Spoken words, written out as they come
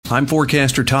I'm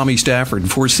forecaster Tommy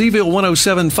Stafford for Seville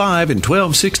 107.5 and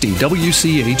 1260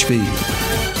 WCHV.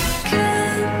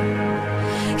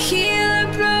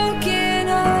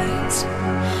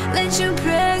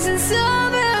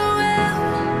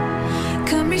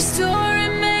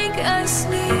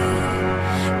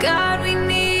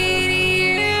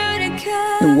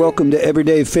 And welcome to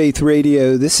Everyday Faith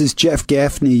Radio. This is Jeff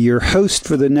Gaffney, your host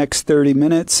for the next 30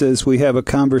 minutes as we have a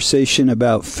conversation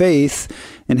about faith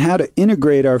and how to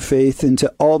integrate our faith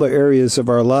into all the areas of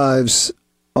our lives.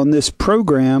 On this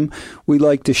program, we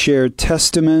like to share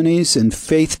testimonies and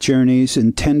faith journeys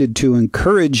intended to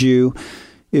encourage you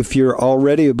if you're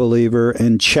already a believer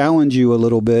and challenge you a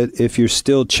little bit if you're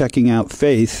still checking out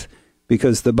faith,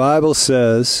 because the Bible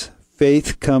says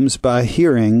faith comes by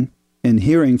hearing, and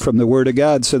hearing from the Word of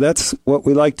God. So that's what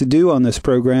we like to do on this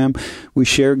program. We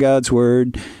share God's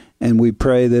Word, and we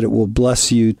pray that it will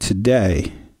bless you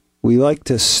today. We like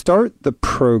to start the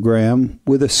program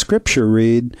with a scripture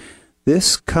read.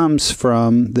 This comes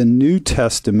from the New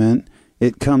Testament.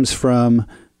 It comes from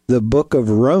the book of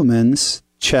Romans,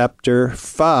 chapter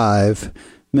 5.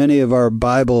 Many of our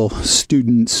Bible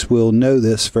students will know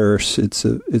this verse. It's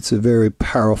a very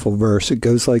powerful verse. It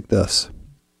goes like this.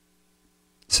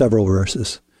 Several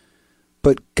verses.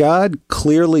 But God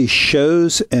clearly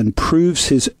shows and proves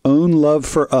his own love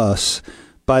for us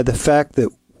by the fact that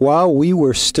while we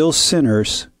were still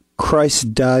sinners,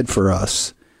 Christ died for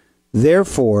us.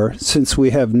 Therefore, since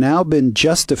we have now been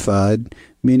justified,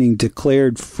 meaning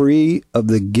declared free of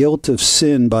the guilt of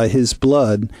sin by his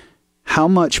blood, how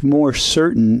much more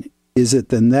certain is it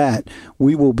than that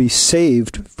we will be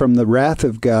saved from the wrath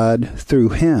of God through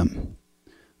him?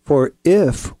 For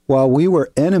if, while we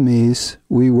were enemies,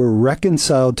 we were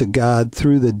reconciled to God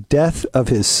through the death of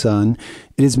his Son,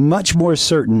 it is much more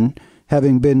certain,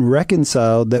 having been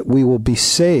reconciled, that we will be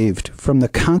saved from the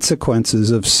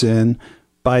consequences of sin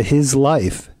by his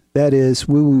life. That is,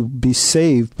 we will be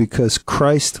saved because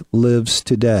Christ lives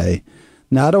today.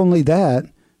 Not only that,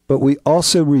 but we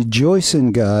also rejoice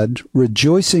in God,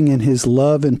 rejoicing in his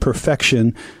love and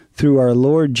perfection through our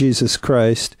Lord Jesus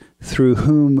Christ, through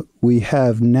whom we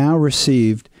have now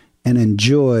received and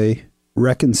enjoy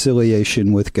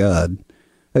reconciliation with God.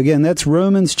 Again, that's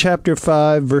Romans chapter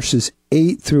 5, verses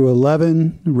 8 through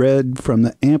 11, read from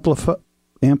the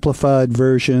Amplified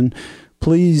version.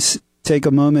 Please take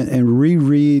a moment and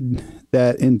reread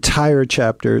that entire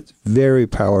chapter. It's very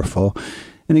powerful.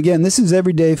 And again, this is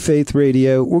Everyday Faith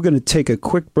Radio. We're going to take a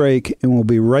quick break, and we'll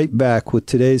be right back with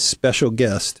today's special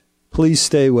guest. Please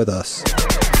stay with us.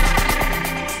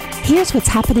 Here's what's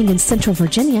happening in Central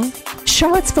Virginia.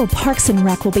 Charlottesville Parks and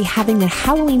Rec will be having their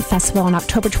Halloween Festival on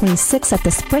October 26th at the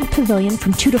Sprint Pavilion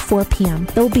from 2 to 4 p.m.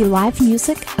 There will be live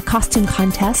music, a costume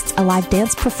contest, a live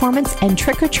dance performance, and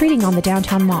trick-or-treating on the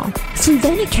downtown mall.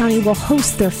 Fluvanna County will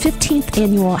host their 15th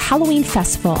annual Halloween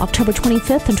Festival October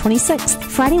 25th and 26th.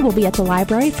 Friday will be at the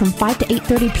library from 5 to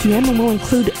 8:30 p.m. and will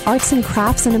include arts and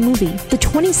crafts and a movie. The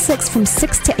 26th from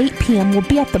 6 to 8 p.m. will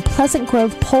be at the Pleasant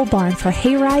Grove Pole Barn for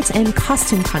hay rides and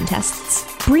costume contests.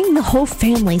 Bring the whole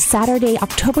family Saturday,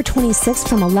 October 26th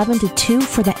from 11 to 2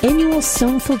 for the annual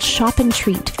Stonefield Shop and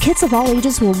Treat. Kids of all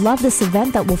ages will love this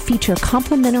event that will feature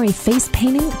complimentary face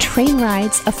painting, train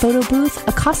rides, a photo booth,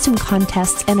 a costume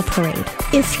contest, and a parade.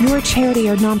 If your charity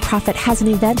or nonprofit has an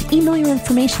event, email your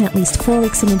information at least 4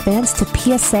 weeks in advance to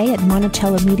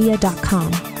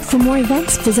psa@monticellomedia.com. For more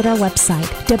events, visit our website,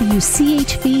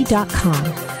 wchv.com.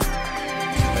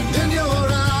 And in your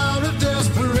hour of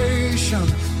desperation,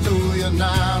 you're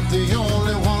not the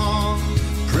only one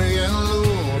praying,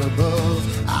 Lord above,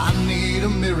 I need a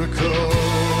miracle.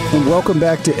 And welcome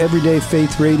back to Everyday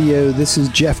Faith Radio. This is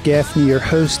Jeff Gaffney, your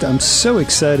host. I'm so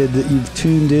excited that you've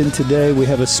tuned in today. We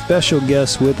have a special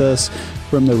guest with us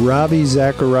from the Ravi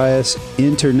Zacharias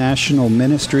International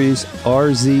Ministries.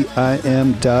 rzim.org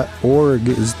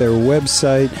is their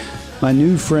website. My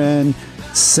new friend,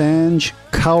 Sanj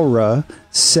Kaura.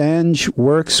 Sanj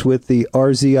works with the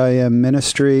RZIM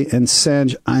ministry. And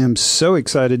Sanj, I am so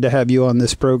excited to have you on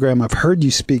this program. I've heard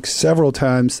you speak several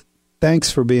times. Thanks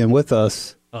for being with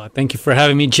us. Thank you for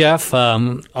having me, Jeff.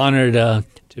 Honored to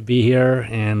be here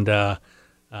and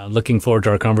looking forward to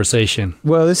our conversation.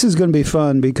 Well, this is going to be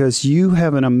fun because you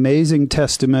have an amazing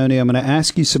testimony. I'm going to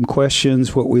ask you some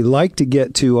questions. What we like to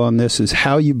get to on this is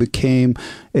how you became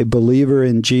a believer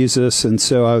in Jesus. And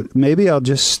so maybe I'll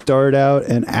just start out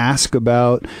and ask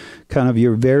about kind of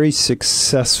your very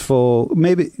successful,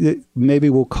 maybe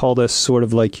we'll call this sort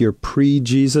of like your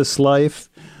pre-Jesus life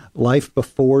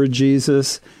before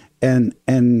Jesus. And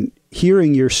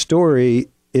hearing your story,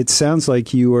 it sounds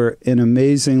like you were an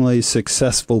amazingly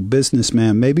successful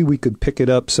businessman. Maybe we could pick it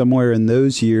up somewhere in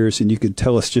those years, and you could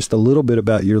tell us just a little bit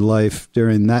about your life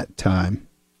during that time.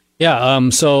 Yeah.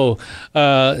 So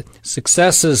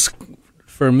success is,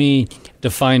 for me,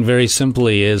 defined very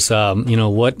simply is,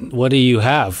 what do you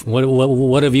have?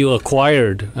 What have you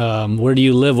acquired? Where do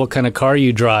you live? What kind of car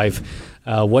you drive?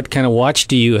 What kind of watch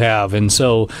do you have? And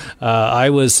so I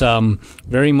was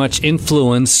very much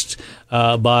influenced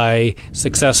by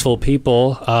successful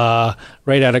people.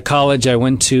 Right out of college, I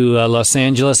went to Los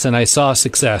Angeles, and I saw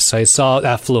success. I saw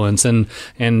affluence, and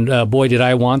boy, did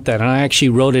I want that. And I actually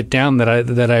wrote it down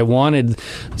that I wanted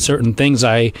certain things.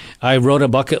 I wrote a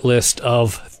bucket list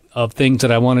of things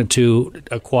that I wanted to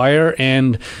acquire,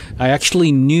 and I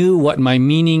actually knew what my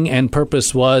meaning and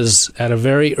purpose was at a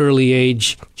very early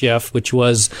age, Jeff, which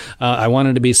was I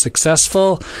wanted to be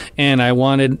successful, and I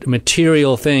wanted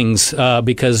material things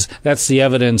because that's the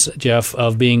evidence, Jeff,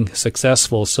 of being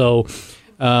successful. So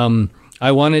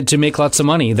I wanted to make lots of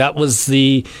money. That was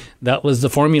the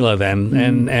formula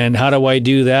then. And how do I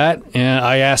do that? And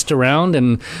I asked around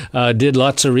and did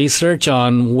lots of research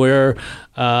on where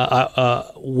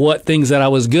what things that I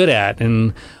was good at.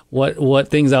 And what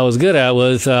things I was good at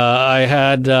was I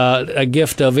had a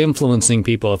gift of influencing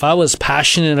people. If I was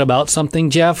passionate about something,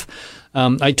 Jeff,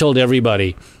 I told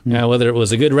everybody, whether it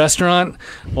was a good restaurant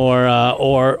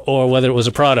or whether it was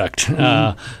a product.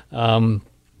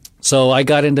 So I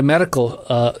got into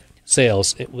medical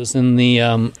sales. It was in the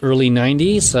early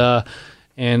 90s,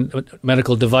 and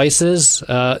medical devices.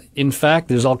 In fact,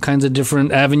 there's all kinds of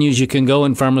different avenues you can go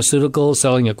in pharmaceuticals,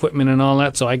 selling equipment and all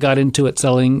that. So I got into it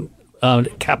selling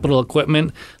capital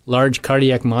equipment, large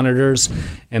cardiac monitors,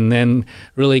 and then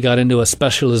really got into a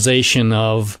specialization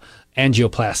of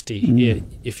angioplasty,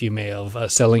 if you may,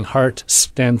 of selling heart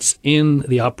stents in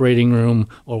the operating room,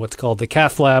 or what's called the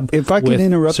cath lab. If I can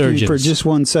interrupt you for just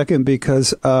 1 second,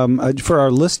 because for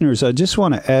our listeners, I just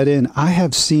want to add in, I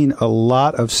have seen a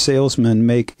lot of salesmen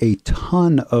make a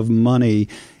ton of money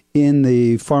in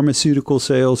the pharmaceutical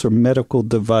sales or medical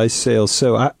device sales.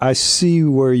 So I see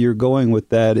where you're going with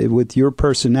that, with your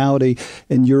personality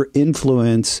and your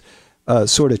influence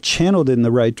sort of channeled in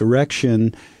the right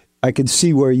direction. I could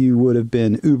see where you would have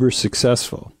been uber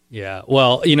successful. Yeah.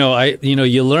 Well,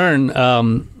 you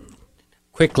learn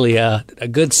quickly. A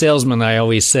good salesman, I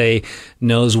always say,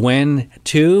 knows when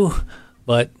to,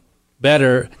 but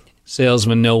better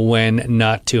salesmen know when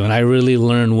not to. And I really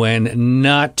learned when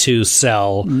not to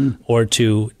sell or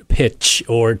to pitch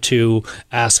or to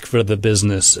ask for the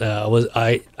business.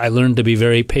 I learned to be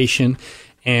very patient,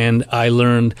 and I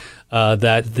learned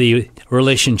that the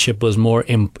relationship was more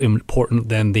important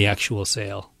than the actual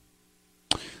sale.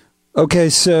 Okay,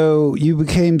 so you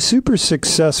became super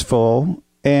successful,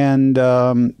 and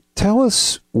tell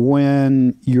us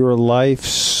when your life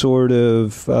sort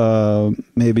of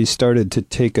maybe started to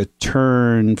take a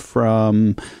turn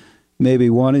from maybe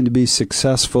wanting to be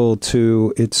successful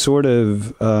to it sort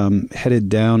of headed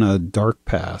down a dark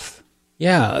path.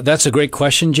 Yeah, that's a great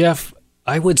question, Jeff.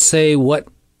 I would say what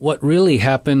really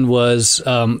happened was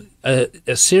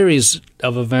a series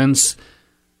of events.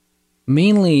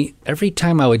 Mainly, every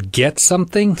time I would get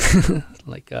something,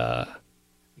 like an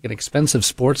expensive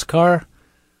sports car,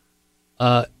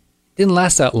 it didn't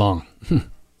last that long.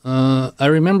 I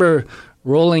remember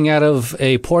rolling out of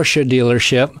a Porsche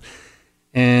dealership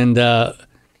and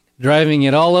driving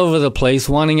it all over the place,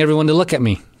 wanting everyone to look at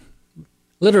me,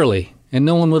 literally, and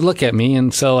no one would look at me.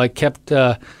 And so I kept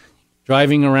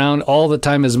driving around all the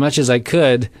time as much as I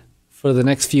could for the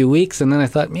next few weeks, and then I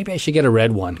thought maybe I should get a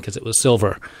red one because it was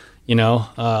silver.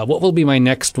 What will be my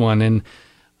next one? And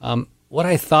what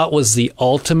I thought was the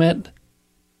ultimate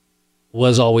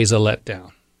was always a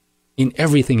letdown in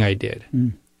everything I did,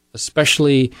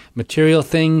 especially material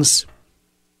things,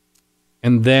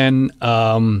 and then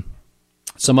some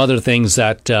other things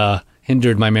that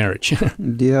hindered my marriage.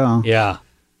 Yeah. Yeah.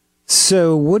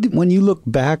 So when you look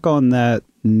back on that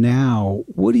now,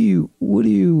 are you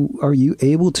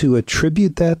able to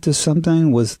attribute that to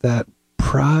something? Was that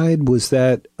pride? Was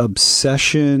that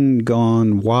obsession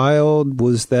gone wild?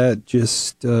 Was that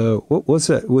just, what was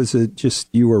that? Was it just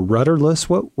you were rudderless?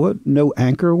 What, no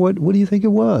anchor? What do you think it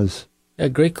was? Yeah,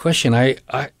 great question. I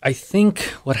think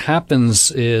what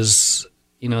happens is,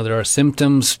 there are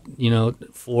symptoms,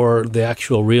 for the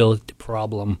actual real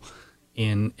problem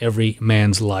in every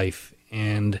man's life.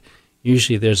 And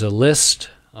usually there's a list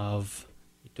of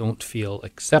you don't feel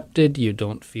accepted, you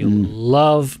don't feel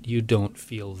loved, you don't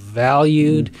feel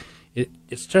valued.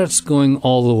 It starts going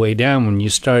all the way down when you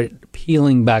start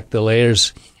peeling back the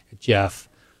layers, Jeff,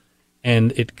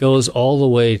 and it goes all the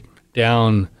way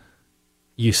down.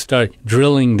 you start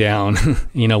drilling down,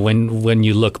 when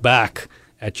you look back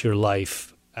at your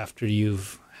life after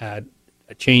you've had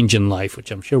a change in life,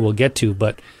 which I'm sure we'll get to,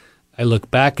 but I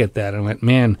look back at that and went,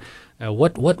 man,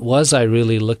 what was I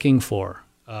really looking for?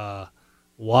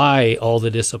 Why all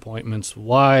the disappointments?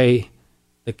 Why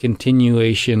the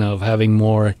continuation of having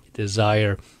more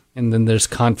desire? And then there's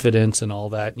confidence and all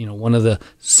that. One of the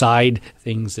side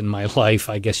things in my life,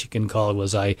 I guess you can call it,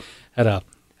 was I had a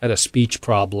speech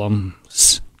problem.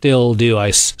 Still do.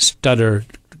 I stutter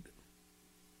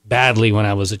badly when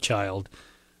I was a child.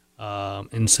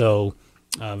 And so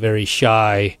very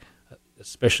shy,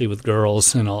 especially with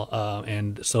girls and all,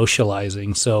 and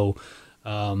socializing. So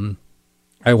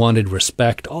I wanted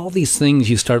respect. All these things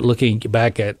you start looking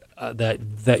back at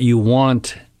that you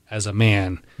want as a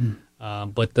man.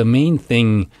 But the main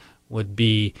thing would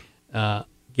be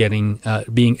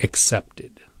being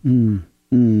accepted.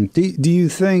 Do you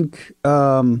think,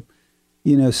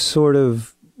 sort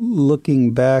of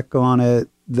looking back on it,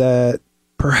 that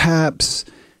perhaps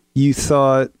you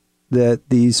thought that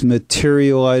these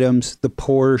material items, the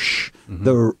Porsche,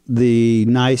 the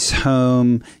nice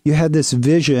home, you had this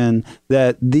vision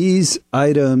that these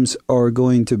items are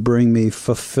going to bring me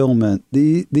fulfillment.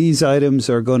 These items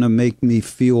are going to make me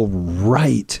feel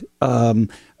right, are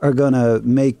going to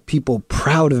make people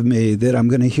proud of me, that I'm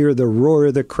going to hear the roar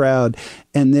of the crowd.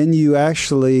 And then you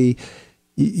actually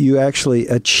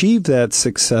achieve that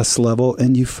success level,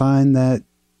 and you find that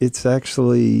it's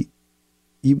actually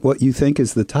what you think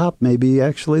is the top may be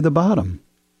actually the bottom.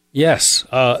 Yes,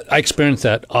 I experience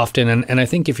that often, and I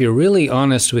think if you're really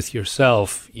honest with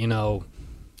yourself, the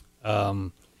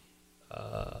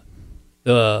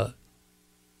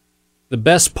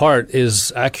best part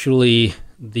is actually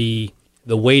the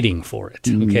waiting for it.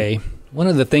 Okay, one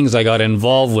of the things I got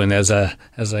involved with as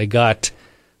I got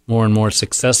more and more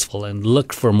successful and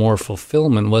looked for more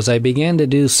fulfillment was I began to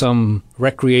do some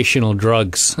recreational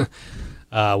drugs.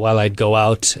 While I'd go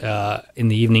out in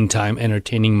the evening time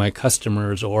entertaining my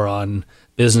customers, or on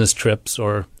business trips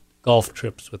or golf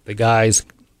trips with the guys,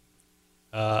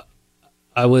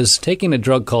 I was taking a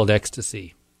drug called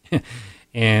ecstasy.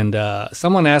 And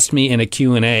someone asked me in a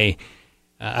Q&A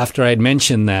after I'd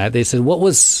mentioned that, they said, what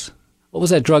was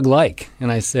that drug like?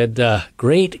 And I said,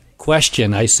 great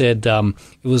question. I said, it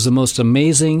was the most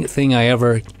amazing thing I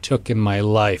ever took in my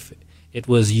life. It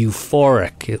was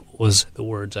euphoric. It was the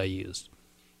words I used.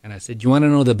 And I said, you want to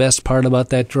know the best part about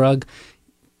that drug?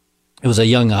 It was a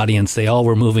young audience. They all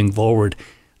were moving forward,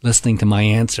 listening to my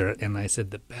answer. And I said,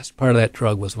 the best part of that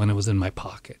drug was when it was in my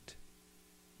pocket.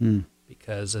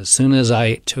 Because as soon as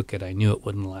I took it, I knew it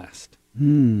wouldn't last.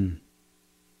 Do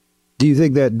you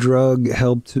think that drug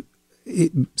helped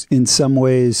in some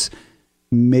ways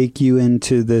make you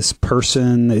into this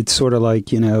person? It's sort of like,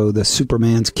 the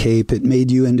Superman's cape. It made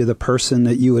you into the person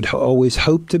that you would always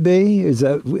hope to be. Is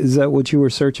that what you were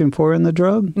searching for in the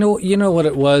drug? You know what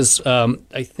it was?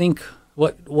 I think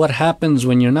what happens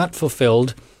when you're not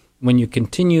fulfilled, when you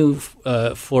continue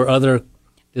for other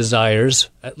desires,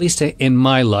 at least in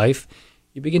my life,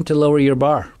 you begin to lower your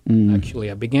bar. Actually,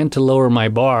 I began to lower my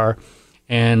bar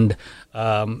and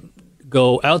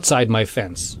go outside my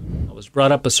fence. I was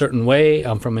brought up a certain way.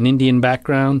 I'm from an Indian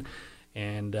background,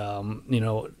 and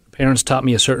parents taught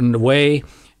me a certain way.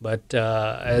 But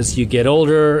as you get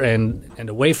older and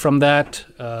away from that,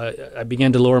 I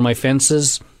began to lower my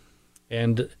fences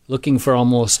and looking for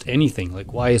almost anything.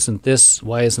 Like, why isn't this?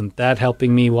 Why isn't that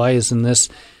helping me? Why isn't this?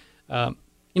 I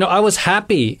was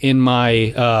happy in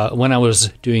my when I was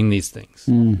doing these things.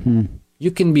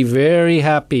 You can be very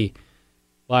happy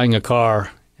buying a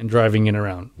car and driving it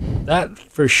around. That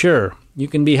for sure. You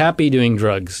can be happy doing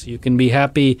drugs. You can be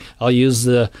happy, I'll use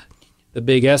the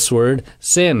big S word,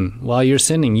 sin. While you're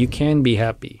sinning, you can be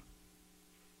happy.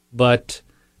 But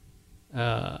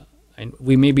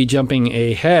we may be jumping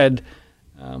ahead,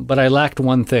 but I lacked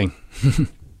one thing.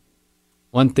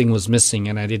 One thing was missing,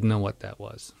 and I didn't know what that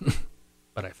was.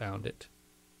 But I found it.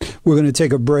 We're going to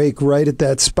take a break right at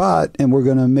that spot, and we're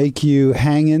going to make you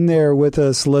hang in there with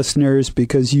us, listeners,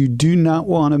 because you do not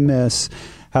want to miss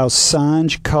how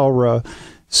Sanj Kalra,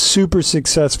 super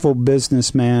successful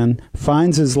businessman,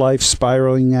 finds his life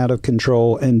spiraling out of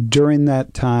control, and during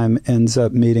that time ends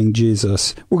up meeting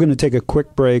Jesus. We're going to take a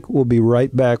quick break. We'll be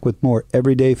right back with more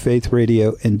Everyday Faith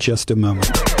Radio in just a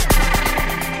moment.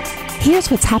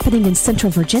 Here's what's happening in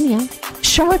Central Virginia.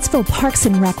 Charlottesville Parks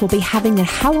and Rec will be having their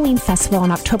Halloween Festival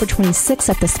on October 26th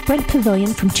at the Sprint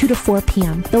Pavilion from 2 to 4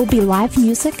 p.m. There will be live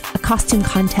music, a costume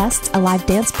contest, a live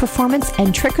dance performance,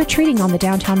 and trick-or-treating on the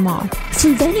downtown mall.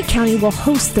 Sylvania County will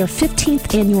host their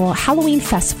 15th annual Halloween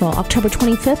Festival October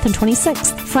 25th and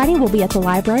 26th. Friday will be at the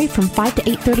library from 5 to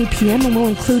 8:30 p.m. and will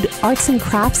include arts and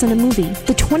crafts and a movie.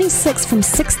 The 26th from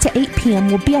 6 to 8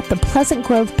 p.m. will be at the Pleasant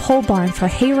Grove Pole Barn for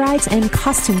hay rides and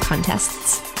costume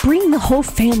contests. Bring the whole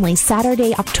family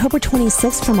Saturday, October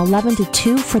 26th from 11 to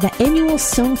 2 for the annual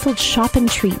Stonefield Shop and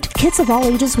Treat. Kids of all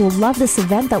ages will love this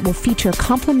event that will feature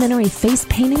complimentary face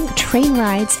painting, train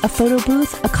rides, a photo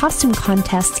booth, a costume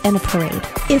contest, and a parade.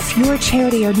 If your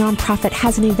charity or nonprofit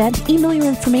has an event, email your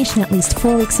information at least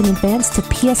 4 weeks in advance to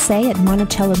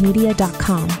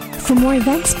psa@monticellomedia.com. For more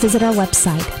events, visit our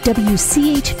website,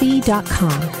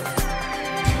 wchv.com.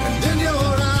 And then you're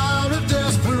out of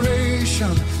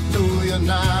desperation. No, you're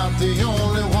not the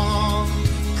only one.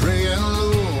 Praying,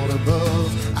 Lord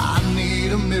above, I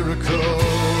need a miracle.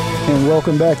 And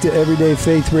welcome back to Everyday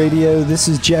Faith Radio. This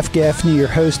is Jeff Gaffney, your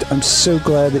host. I'm so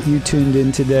glad that you tuned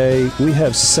in today. We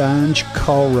have Sanj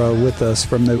Kalra with us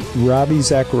from the Ravi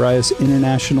Zacharias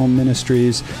International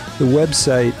Ministries. The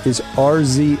website is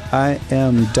rzim.org.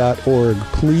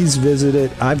 Please visit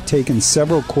it. I've taken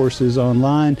several courses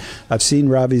online. I've seen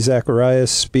Ravi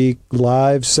Zacharias speak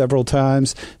live several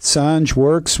times. Sanj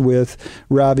works with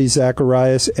Ravi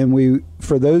Zacharias, and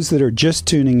for those that are just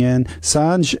tuning in,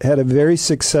 Sanj had a very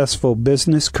successful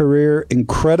business career,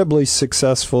 incredibly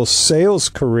successful sales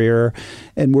career,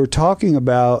 and we're talking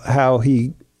about how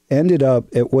he ended up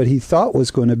at what he thought was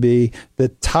going to be the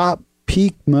top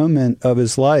peak moment of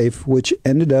his life, which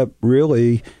ended up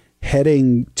really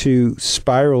heading to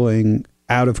spiraling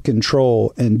out of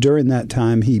control. And during that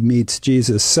time, he meets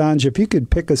Jesus. Sanj, if you could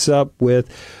pick us up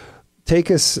take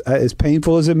us, as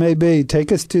painful as it may be,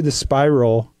 take us to the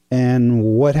spiral and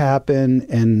what happened,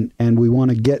 and we want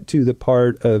to get to the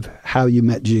part of how you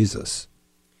met Jesus.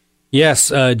 Yes,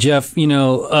 Jeff,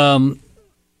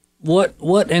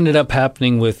 what ended up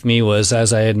happening with me was,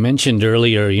 as I had mentioned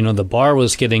earlier, the bar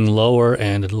was getting lower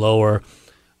and lower.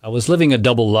 I was living a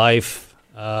double life.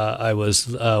 I was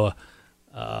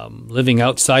living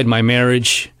outside my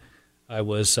marriage. I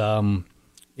was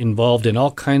involved in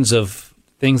all kinds of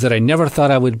things that I never thought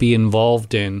I would be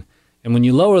involved in. And when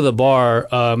you lower the bar,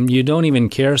 you don't even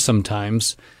care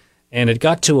sometimes. And it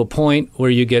got to a point where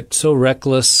you get so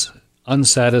reckless,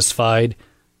 unsatisfied,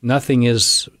 nothing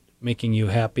is making you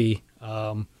happy,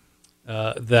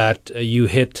 that you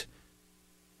hit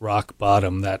rock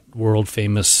bottom, that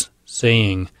world-famous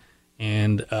saying.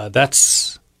 And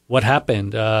that's what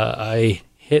happened. I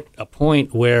hit a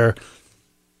point where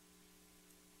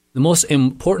the most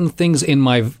important things in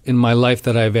my life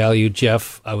that I valued,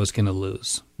 Jeff, I was going to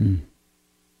lose.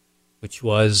 Which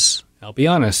was, I'll be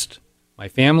honest, my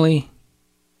family,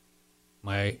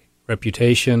 my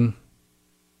reputation,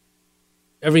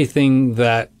 everything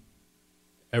that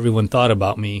everyone thought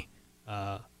about me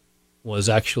was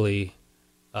actually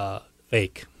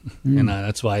fake. And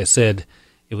that's why I said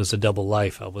it was a double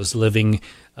life. I was living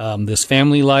this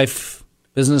family life,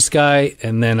 business guy,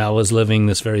 and then I was living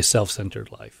this very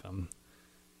self-centered life. I'm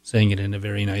saying it in a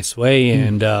very nice way.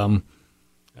 And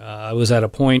I was at a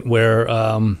point where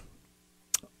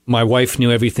my wife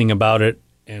knew everything about it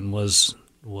and was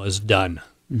done.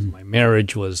 My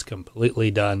marriage was completely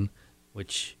done,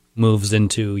 which moves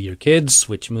into your kids,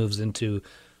 which moves into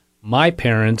my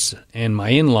parents and my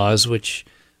in-laws, which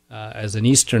as an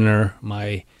Easterner,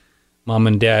 my mom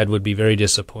and dad would be very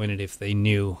disappointed if they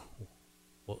knew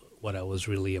what I was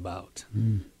really about.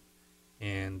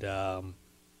 And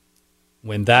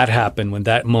when that happened, when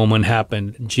that moment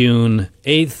happened, June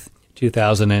 8th,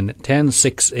 2010,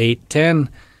 6/8/10,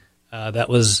 that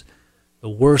was the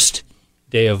worst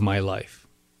day of my life.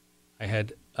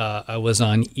 I was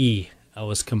on E. I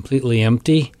was completely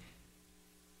empty.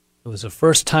 It was the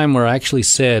first time where I actually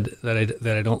said that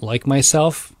I don't like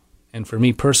myself. And for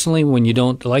me personally, when you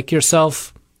don't like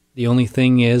yourself, the only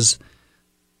thing is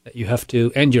that you have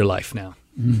to end your life now.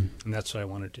 And that's what I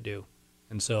wanted to do.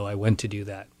 And so I went to do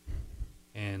that.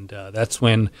 And that's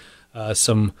when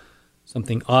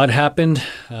something odd happened.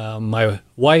 My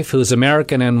wife, who's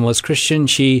American and was Christian,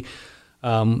 she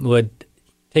would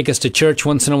take us to church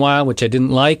once in a while, which I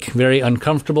didn't like, very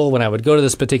uncomfortable. When I would go to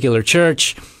this particular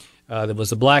church, there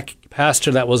was a black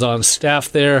pastor that was on staff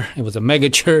there. It was a mega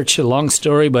church, a long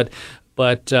story, but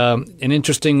an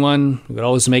interesting one. We would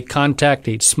always make contact.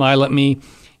 He'd smile at me,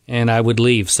 and I would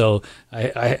leave. So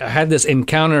I had this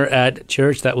encounter at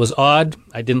church that was odd.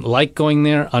 I didn't like going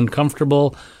there,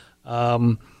 uncomfortable.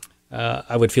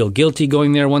 I would feel guilty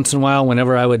going there once in a while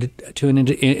whenever I would tune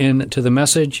into the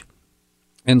message.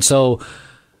 And so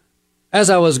as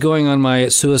I was going on my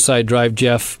suicide drive,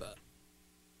 Jeff,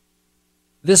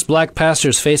 this black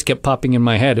pastor's face kept popping in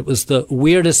my head. It was the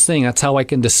weirdest thing. That's how I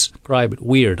can describe it.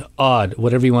 Weird, odd,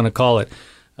 whatever you want to call it.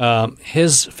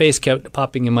 His face kept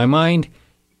popping in my mind,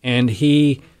 and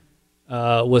he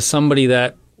was somebody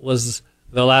that was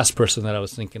the last person that I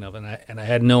was thinking of, and I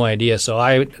had no idea. So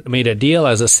I made a deal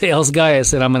as a sales guy. I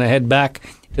said, I'm going to head back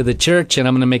to the church, and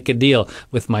I'm going to make a deal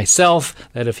with myself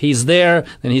that if he's there,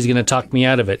 then he's going to talk me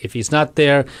out of it. If he's not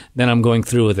there, then I'm going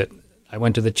through with it. I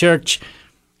went to the church,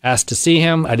 asked to see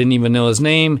him. I didn't even know his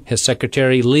name. His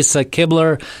secretary, Lisa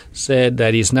Kibler, said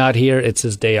that he's not here. It's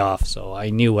his day off. So I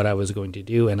knew what I was going to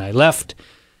do, and I left.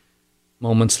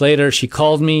 Moments later, she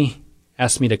called me,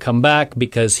 asked me to come back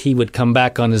because he would come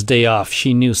back on his day off.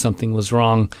 She knew something was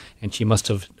wrong, and she must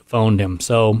have phoned him.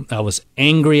 So I was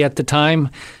angry at the time.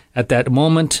 At that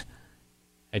moment,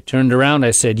 I turned around,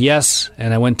 I said yes,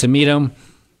 and I went to meet him.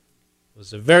 It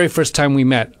was the very first time we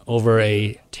met over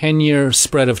a 10-year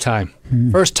spread of time.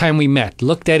 First time we met.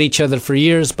 Looked at each other for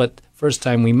years, but first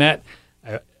time we met,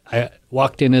 I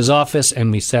walked in his office,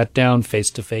 and we sat down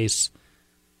face to face,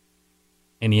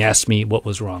 and he asked me what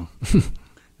was wrong.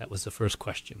 That was the first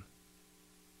question.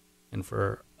 And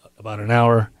for about an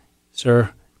hour,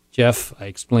 Sir, Jeff, I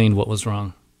explained what was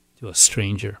wrong to a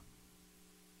stranger,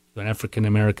 to an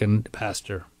African-American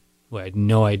pastor who I had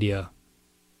no idea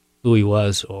who he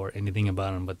was or anything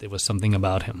about him, but there was something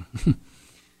about him.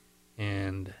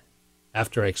 And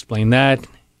after I explained that,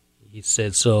 he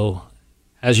said, so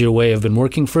has your way have been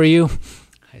working for you?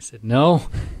 I said, no,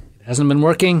 it hasn't been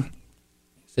working.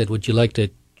 He said, would you like to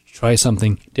try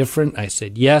something different? I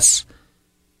said, yes.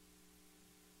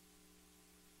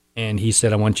 And he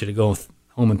said, I want you to go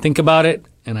home and think about it.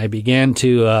 And I began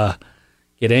to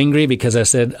get angry because I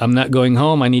said, I'm not going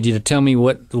home. I need you to tell me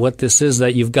what this is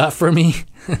that you've got for me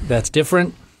that's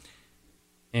different.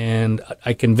 And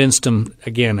I convinced him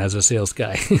again as a sales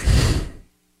guy.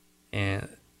 And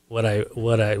what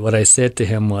I said to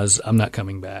him was, I'm not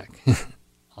coming back.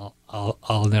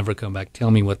 I'll never come back.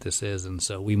 Tell me what this is. And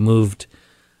so we moved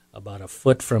about a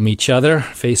foot from each other,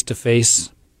 face to face,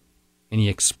 and he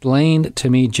explained to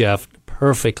me, Jeff,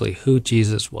 perfectly who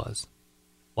Jesus was,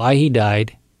 why he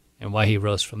died, and why he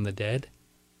rose from the dead,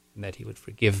 and that he would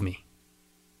forgive me.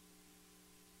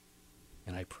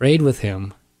 And I prayed with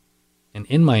him, and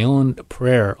in my own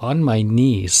prayer, on my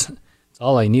knees, it's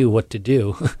all I knew what to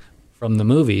do from the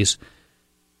movies,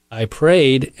 I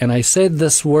prayed, and I said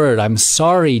this word, I'm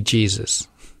sorry, Jesus.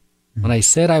 When I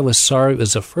said I was sorry, it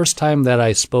was the first time that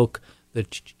I spoke the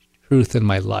truth in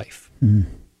my life. And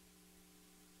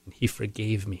he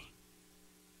forgave me.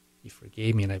 He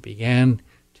forgave me, and I began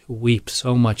to weep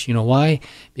so much. You know why?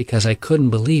 Because I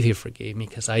couldn't believe he forgave me,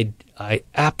 because I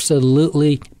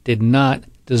absolutely did not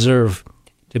deserve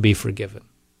to be forgiven.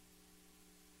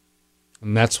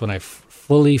 And that's when I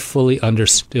fully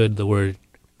understood the word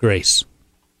grace.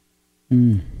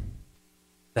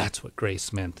 That's what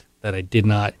grace meant, that I did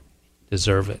not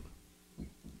deserve it.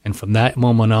 And from that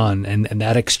moment on, and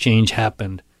that exchange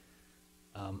happened,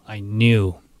 I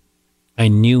knew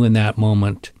in that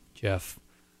moment, Jeff,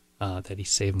 that he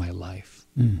saved my life.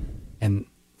 And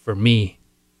for me,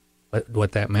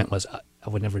 what that meant was I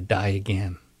would never die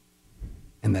again,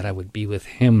 and that I would be with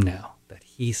him now, that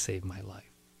he saved my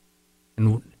life.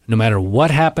 And no matter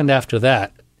what happened after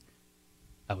that,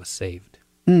 I was saved.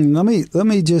 Let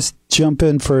me just jump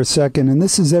in for a second. And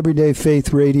this is Everyday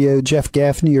Faith Radio. Jeff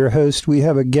Gaffney, your host. We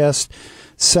have a guest,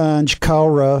 Sanj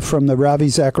Kaura from the Ravi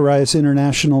Zacharias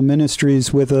International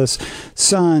Ministries with us.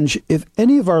 Sanj, if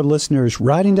any of our listeners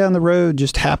riding down the road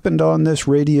just happened on this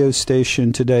radio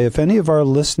station today, if any of our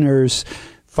listeners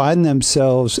find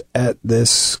themselves at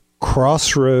this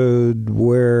crossroad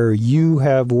where you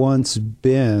have once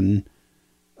been,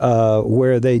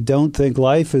 where they don't think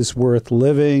life is worth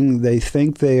living, they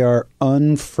think they are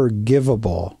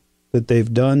unforgivable, that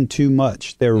they've done too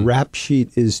much, their rap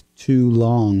sheet is too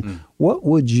long. What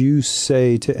would you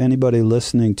say to anybody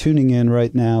listening, tuning in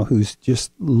right now, who's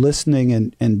just listening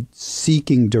and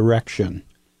seeking direction?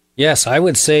 Yes, I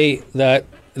would say that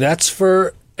that's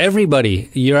for everybody.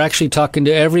 You're actually talking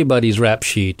to everybody's rap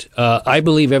sheet. I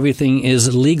believe everything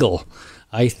is legal.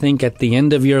 I think at the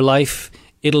end of your life,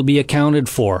 it'll be accounted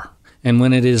for. And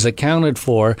when it is accounted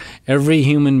for, every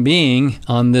human being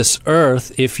on this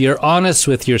earth, if you're honest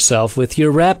with yourself, with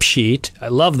your rap sheet, I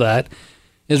love that,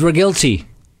 is we're guilty.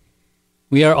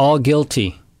 We are all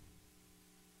guilty.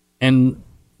 And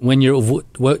when you're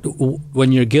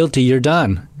guilty, you're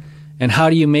done. And how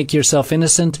do you make yourself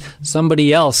innocent?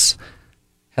 Somebody else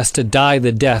has to die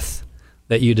the death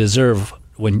that you deserve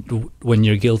when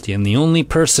you're guilty. And the only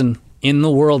person in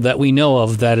the world that we know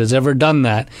of that has ever done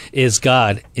that is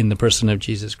God in the person of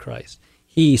Jesus Christ.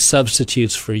 He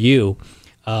substitutes for you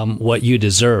what you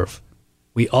deserve.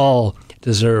 We all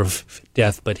deserve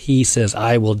death, but he says,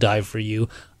 I will die for you.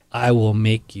 I will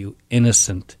make you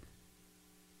innocent.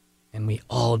 And we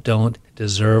all don't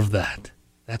deserve that.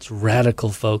 That's radical,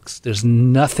 folks. There's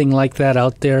nothing like that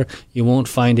out there. You won't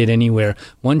find it anywhere.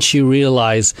 Once you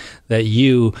realize that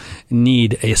you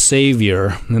need a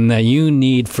Savior and that you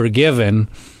need forgiveness,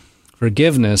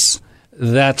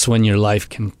 that's when your life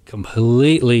can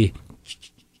completely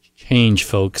change,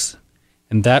 folks.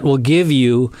 And that will give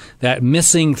you that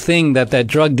missing thing that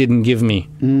drug didn't give me,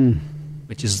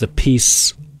 which is the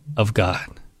peace of God.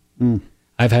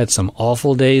 I've had some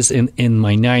awful days in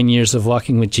my 9 years of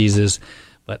walking with Jesus,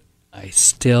 but I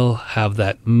still have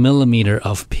that millimeter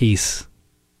of peace,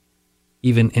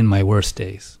 even in my worst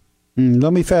days.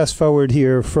 Let me fast forward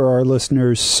here for our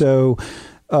listeners. So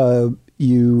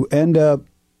you end up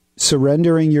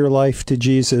surrendering your life to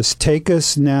Jesus. Take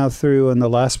us now through in the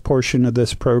last portion of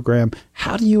this program.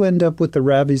 How do you end up with the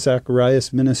Ravi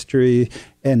Zacharias ministry?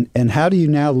 And how do you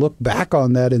now look back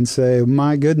on that and say,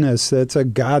 my goodness, that's a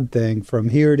God thing from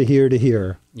here to here to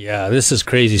here? Yeah, this is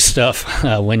crazy stuff.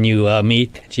 When you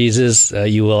meet Jesus,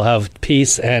 you will have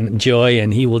peace and joy,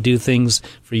 and he will do things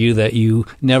for you that you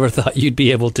never thought you'd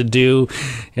be able to do.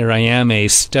 Here I am, a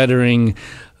stuttering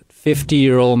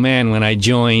 50-year-old man when I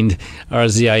joined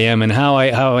RZIM. And how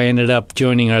I ended up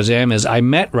joining RZIM is I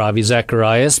met Ravi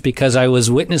Zacharias because I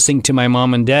was witnessing to my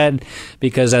mom and dad,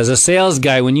 because as a sales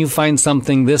guy, when you find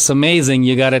something this amazing,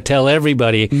 you got to tell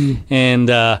everybody. And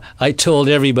I told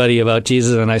everybody about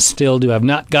Jesus, and I still do. I've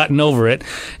not gotten over it.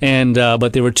 And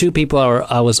but there were two people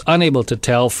I was unable to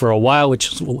tell for a while,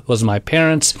 which was my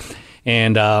parents.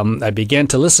 And I began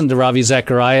to listen to Ravi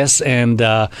Zacharias and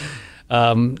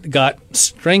got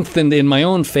strengthened in my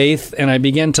own faith, and I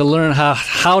began to learn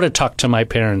how to talk to my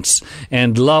parents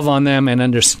and love on them and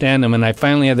understand them. And I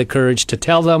finally had the courage to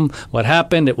tell them what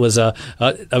happened. It was a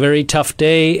very tough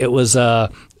day. It was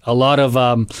a lot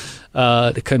of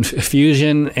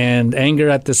confusion and anger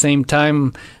at the same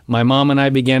time. My mom and I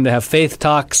began to have faith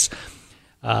talks.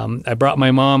 I brought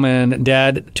my mom and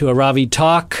dad to a Ravi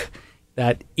talk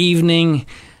that evening.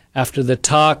 After the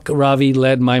talk, Ravi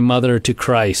led my mother to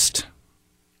Christ.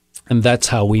 And that's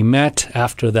how we met.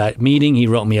 After that meeting, he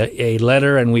wrote me a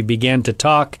letter, and we began to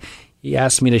talk. He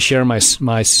asked me to share my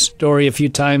story a few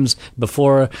times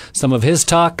before some of his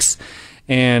talks.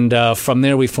 And from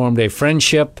there, we formed a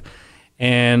friendship.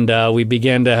 And we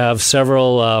began to have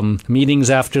several meetings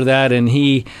after that. And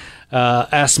he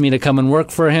asked me to come and work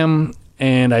for him.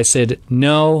 And I said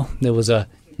no. There was a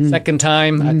second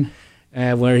time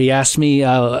where he asked me,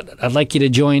 I'd like you to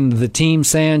join the team,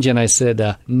 Sanj, and I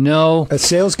said, no. A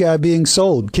sales guy being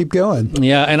sold. Keep going.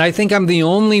 Yeah, and I think I'm the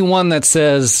only one that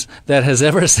has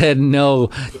ever said no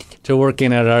to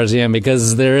working at RZIM,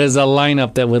 because there is a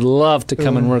lineup that would love to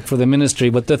come and work for the ministry.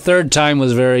 But the third time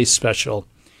was very special.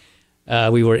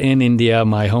 We were in India,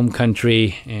 my home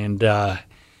country, and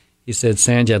he said,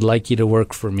 Sanj, I'd like you to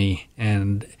work for me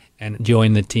and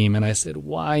join the team. And I said,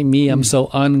 why me? I'm so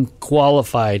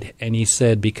unqualified. And he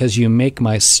said, because you make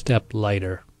my step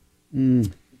lighter.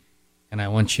 And I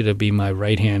want you to be my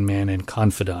right-hand man and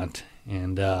confidant.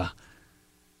 And I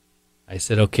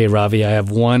said, okay, Ravi, I have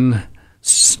one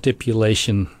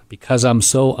stipulation. Because I'm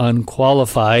so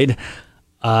unqualified,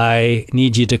 I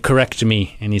need you to correct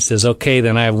me. And he says, okay,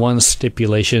 then I have one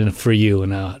stipulation for you.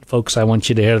 And folks, I want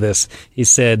you to hear this. He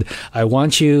said, I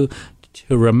want you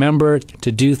to remember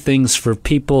to do things for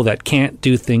people that can't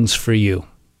do things for you.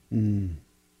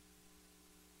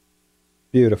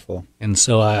 Beautiful. And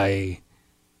so I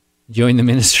joined the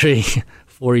ministry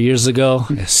 4 years ago.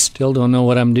 I still don't know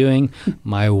what I'm doing.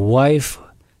 My wife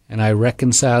and I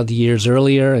reconciled years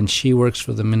earlier, and she works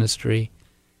for the ministry.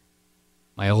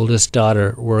 My oldest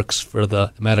daughter works for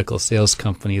the medical sales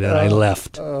company that I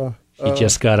left. She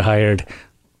just got hired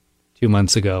 2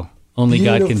 months ago. Only God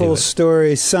can do it. Beautiful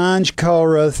story. Sanj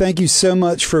Kalra, thank you so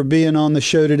much for being on the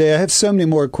show today. I have so many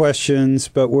more questions,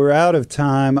 but we're out of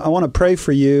time. I want to pray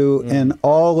for you and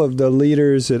all of the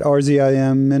leaders at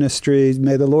RZIM Ministries.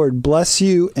 May the Lord bless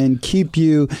you and keep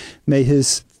you. May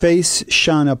his face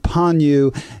shine upon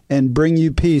you and bring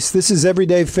you peace. This is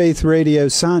Everyday Faith Radio.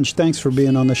 Sanj, thanks for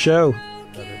being on the show.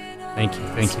 Thank you.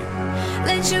 Thank you.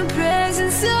 Let your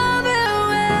presence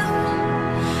overwhelm.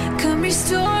 Come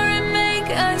restore and make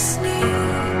us new.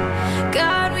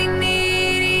 God, we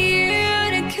need you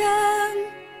to come.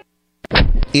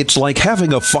 It's like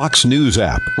having a Fox News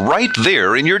app right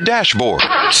there in your dashboard.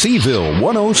 Seville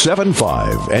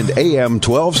 107.5 and AM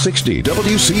 1260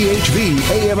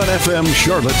 WCHV AM and FM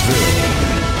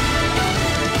Charlottesville.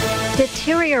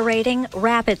 Deteriorating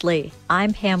rapidly.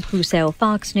 I'm Pam Puso,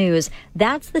 Fox News.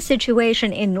 That's the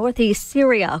situation in northeast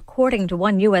Syria, according to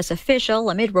one U.S. official,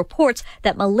 amid reports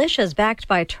that militias backed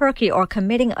by Turkey are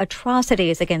committing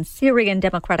atrocities against Syrian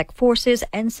democratic forces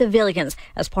and civilians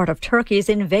as part of Turkey's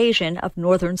invasion of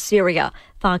northern Syria.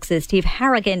 Fox's Steve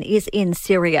Harrigan is in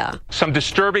Syria. Some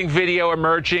disturbing video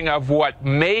emerging of what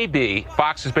may be,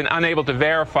 Fox has been unable to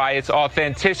verify its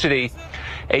authenticity,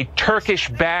 a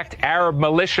Turkish-backed Arab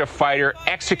militia fighter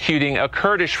executing a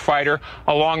Kurdish fighter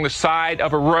along the side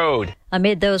of a road.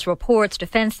 Amid those reports,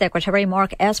 Defense Secretary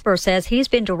Mark Esper says he's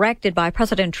been directed by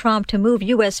President Trump to move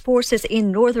U.S. forces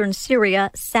in northern Syria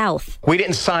south. We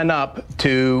didn't sign up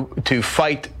to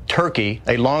fight Turkey,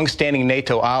 a long-standing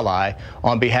NATO ally,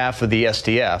 on behalf of the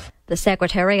SDF. The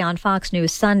secretary on Fox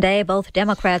News Sunday, both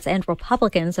Democrats and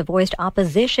Republicans have voiced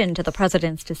opposition to the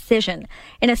president's decision.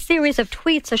 In a series of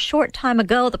tweets a short time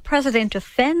ago, the president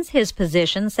defends his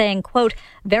position, saying, quote,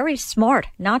 very smart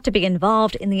not to be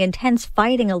involved in the intense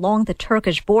fighting along the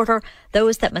Turkish border,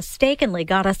 those that mistakenly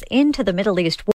got us into the Middle East war.